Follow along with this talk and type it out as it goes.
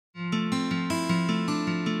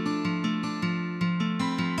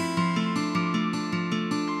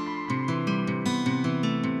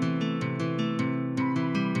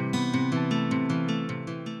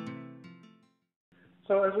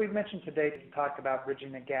So as we've mentioned today, we talked about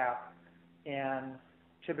bridging the gap, and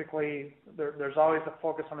typically there's always a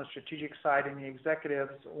focus on the strategic side, and the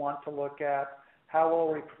executives want to look at how well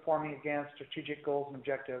are we performing against strategic goals and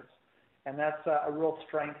objectives. And that's a real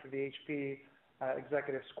strength of the HP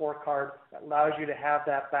Executive Scorecard. That allows you to have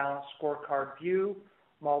that balanced scorecard view,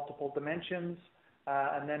 multiple dimensions,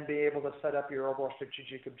 and then be able to set up your overall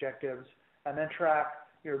strategic objectives, and then track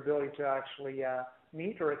your ability to actually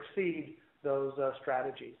meet or exceed those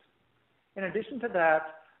strategies. In addition to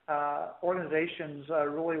that, organizations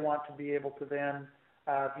really want to be able to then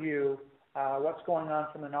view what's going on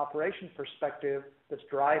from an operations perspective that's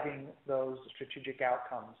driving those strategic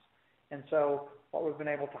outcomes. And so what we've been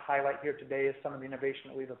able to highlight here today is some of the innovation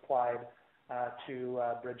that we've applied to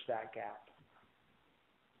bridge that gap.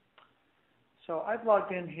 So I've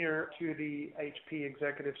logged in here to the HP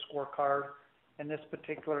Executive Scorecard. In this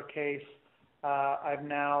particular case, I've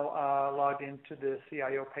now logged into the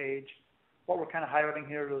CIO page. What we're kind of highlighting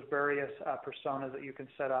here are those various personas that you can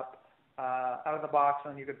set up out of the box,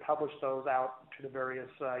 and you could publish those out to the various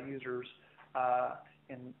users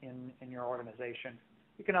in your organization.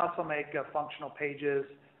 You can also make functional pages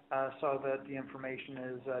so that the information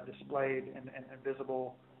is displayed and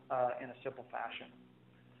visible in a simple fashion.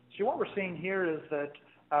 So what we're seeing here is that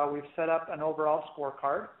we've set up an overall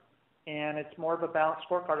scorecard, and it's more of a balanced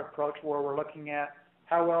scorecard approach where we're looking at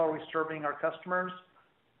how well are we serving our customers,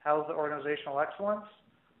 how's the organizational excellence,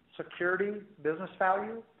 security, business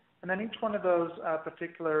value, and then each one of those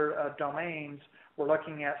particular domains, we're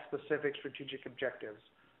looking at specific strategic objectives,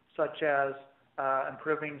 such as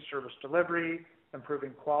improving service delivery,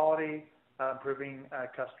 improving quality, improving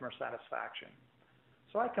customer satisfaction.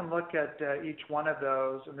 So I can look at each one of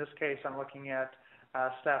those. In this case, I'm looking at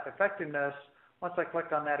staff effectiveness. Once I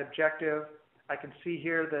click on that objective, I can see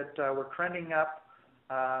here that we're trending up.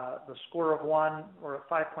 The score of 1, we're at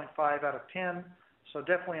 5.5 out of 10, so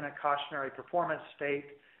definitely in a cautionary performance state,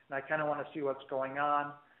 and I kind of want to see what's going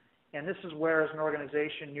on. And this is where, as an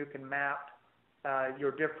organization, you can map your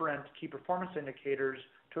different key performance indicators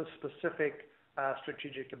to a specific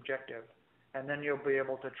strategic objective, and then you'll be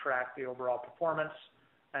able to track the overall performance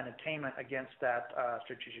and attainment against that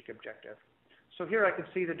strategic objective. So here I can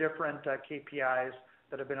see the different KPIs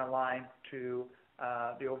that have been aligned to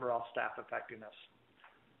the overall staff effectiveness.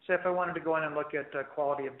 So if I wanted to go in and look at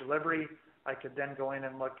quality of delivery, I could then go in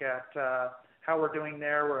and look at how we're doing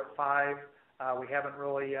there. We're at 5. We haven't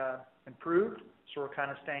really improved, so we're kind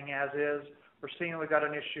of staying as is. We're seeing we've got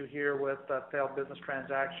an issue here with failed business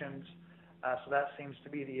transactions, so that seems to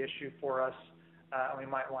be the issue for us. And we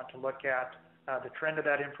might want to look at the trend of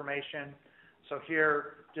that information. So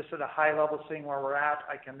here, just at a high level, seeing where we're at,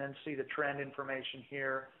 I can then see the trend information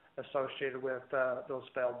here associated with those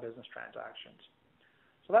failed business transactions.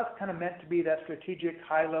 So that's kind of meant to be that strategic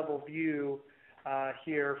high-level view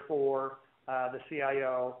here for the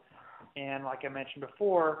CIO. And like I mentioned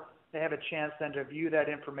before, they have a chance then to view that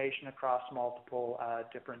information across multiple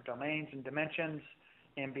different domains and dimensions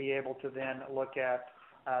and be able to then look at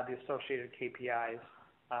the associated KPIs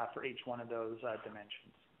for each one of those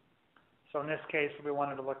dimensions. So in this case, if we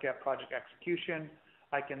wanted to look at project execution,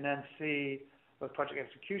 I can then see with project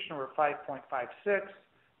execution we're 5.56.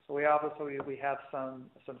 So we obviously have some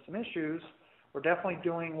issues. We're definitely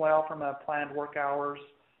doing well from a planned work hours.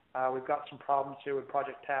 We've got some problems here with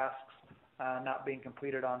project tasks not being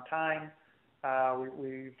completed on time.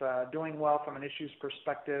 We've doing well from an issues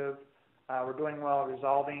perspective. We're doing well at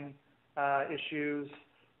resolving issues.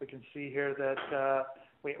 We can see here that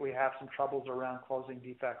we have some troubles around closing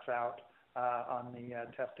defects out on the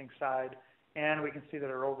testing side, and we can see that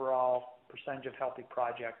our overall percentage of healthy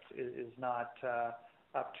projects is not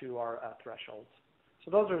up to our thresholds.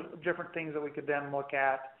 So those are different things that we could then look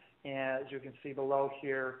at, and as you can see below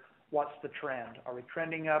here, what's the trend? Are we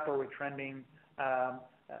trending up, or are we trending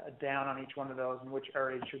down on each one of those, and which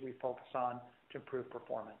areas should we focus on to improve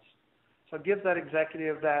performance? So it gives that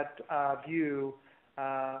executive that view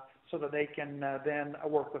so that they can then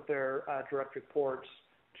work with their direct reports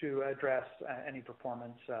to address any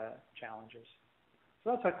performance challenges.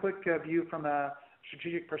 So that's a quick view from a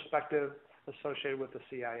strategic perspective associated with the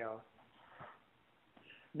CIO.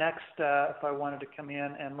 Next, if I wanted to come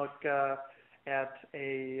in and look at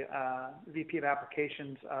a VP of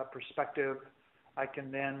Applications perspective, I can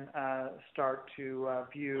then start to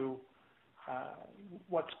view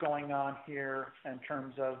what's going on here in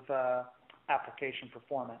terms of application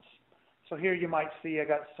performance. So here you might see I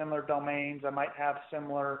got similar domains. I might have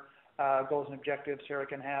similar goals and objectives. Here I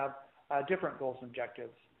can have different goals and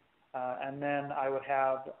objectives. And then I would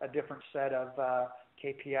have a different set of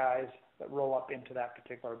KPIs that roll up into that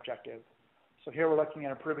particular objective. So here we're looking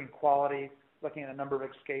at improving quality, looking at a number of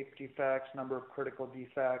escape defects, number of critical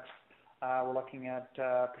defects. We're looking at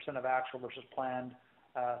percent of actual versus planned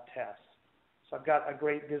tests. So I've got a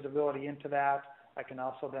great visibility into that. I can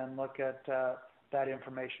also then look at that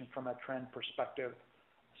information from a trend perspective.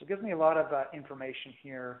 So it gives me a lot of information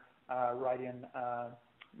here right in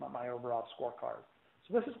my overall scorecard.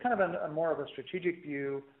 So this is kind of a more of a strategic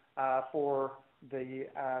view for the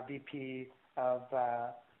VP of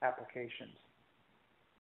applications.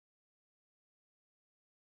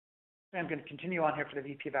 I'm going to continue on here for the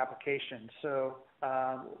VP of applications. So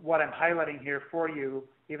what I'm highlighting here for you,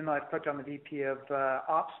 even though I've clicked on the VP of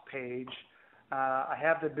ops page, I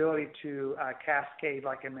have the ability to cascade,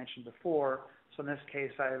 like I mentioned before. So in this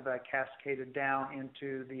case, I've cascaded down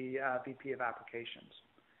into the VP of applications.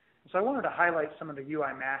 So I wanted to highlight some of the UI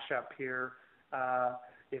mashup here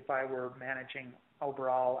if I were managing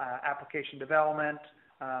overall application development,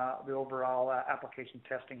 the overall application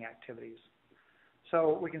testing activities.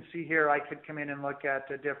 So we can see here I could come in and look at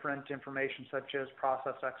different information such as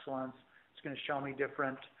process excellence. It's going to show me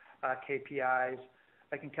different KPIs.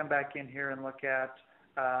 I can come back in here and look at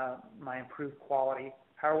my improved quality.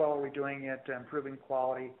 How well are we doing at improving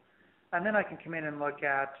quality? And then I can come in and look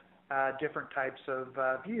at different types of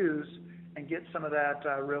views and get some of that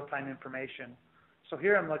real-time information. So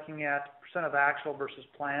here I'm looking at percent of actual versus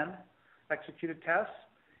planned executed tests.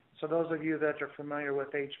 So those of you that are familiar with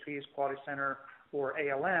HP's Quality Center or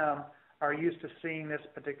ALM are used to seeing this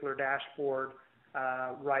particular dashboard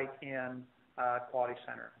right in Quality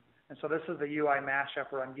Center. And so this is the UI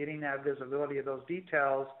mashup where I'm getting that visibility of those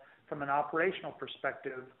details from an operational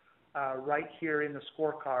perspective right here in the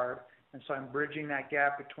scorecard. And so I'm bridging that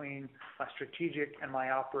gap between my strategic and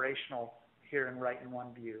my operational here and right in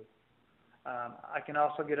one view. I can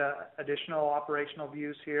also get additional operational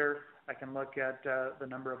views here. I can look at the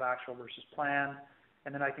number of actual versus planned,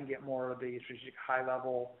 and then I can get more of the strategic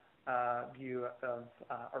high-level view of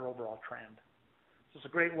our overall trend. So it's a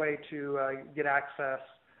great way to get access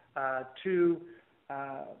to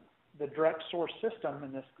the direct source system,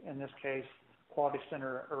 in this case, Quality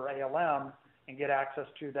Center or ALM, and get access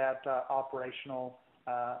to that operational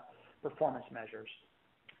performance measures.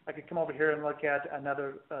 I could come over here and look at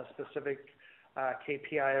another specific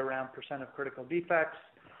KPI around percent of critical defects,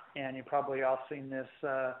 and you've probably all seen this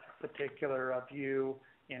particular view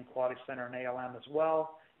in Quality Center and ALM as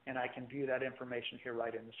well, and I can view that information here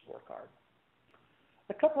right in the scorecard.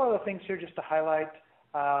 A couple other things here just to highlight.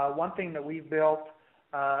 One thing that we've built,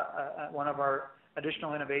 one of our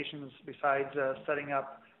additional innovations besides setting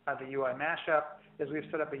up the UI mashup, is we've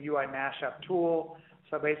set up a UI mashup tool.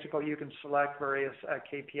 So basically you can select various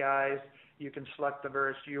KPIs, you can select the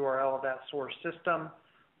various URL of that source system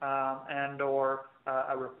and or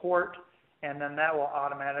a report, and then that will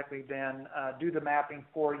automatically then do the mapping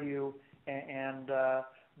for you and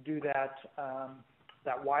do that,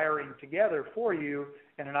 that wiring together for you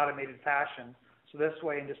in an automated fashion. So this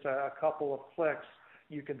way, in just a couple of clicks,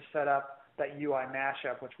 you can set up that UI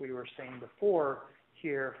mashup, which we were seeing before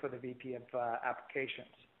here for the VP of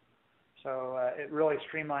applications. So it really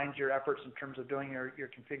streamlines your efforts in terms of doing your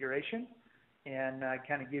configuration, and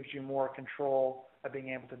kind of gives you more control of being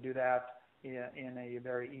able to do that in a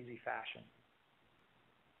very easy fashion.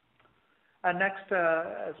 Next,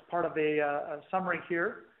 as part of a summary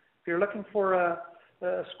here, if you're looking for a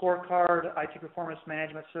scorecard IT performance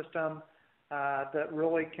management system that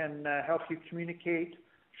really can help you communicate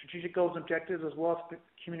strategic goals and objectives as well as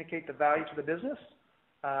communicate the value to the business,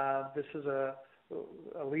 this is a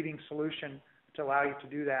leading solution to allow you to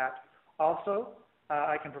do that. Also,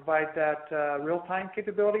 I can provide that real-time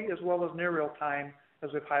capability as well as near real-time, as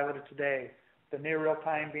we've highlighted today. The near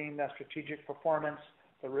real-time being that strategic performance,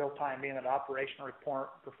 the real-time being that operational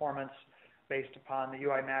performance based upon the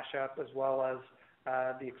UI mashup, as well as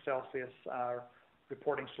the Excelsius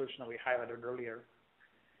reporting solution that we highlighted earlier.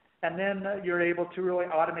 And then you're able to really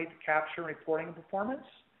automate the capture and reporting of performance.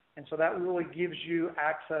 And so that really gives you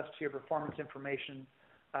access to your performance information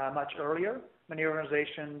much earlier. Many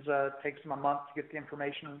organizations takes them a month to get the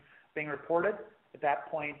information being reported. At that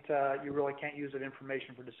point, you really can't use that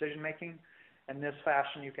information for decision making. In this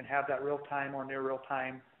fashion, you can have that real-time or near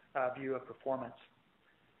real-time view of performance.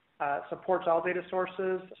 Supports all data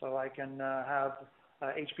sources, so I can have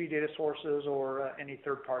HP data sources or any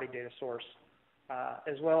third-party data source,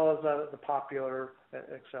 as well as the popular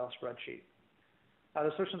Excel spreadsheet.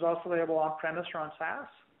 The solution is also available on-premise or on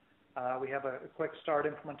SaaS. We have a quick start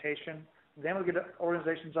implementation. Then we get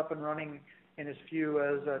organizations up and running in as few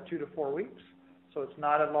as 2 to 4 weeks. So it's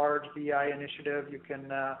not a large BI initiative. You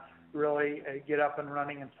can really get up and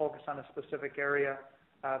running and focus on a specific area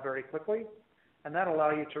very quickly, and that'll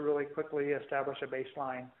allow you to really quickly establish a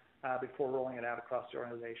baseline before rolling it out across the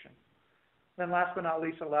organization. Then last but not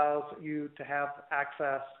least, it allows you to have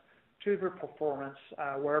access to your performance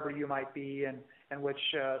wherever you might be and which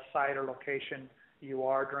site or location you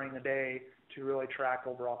are during the day to really track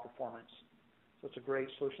overall performance. So it's a great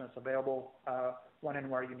solution that's available when and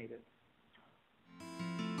where you need it.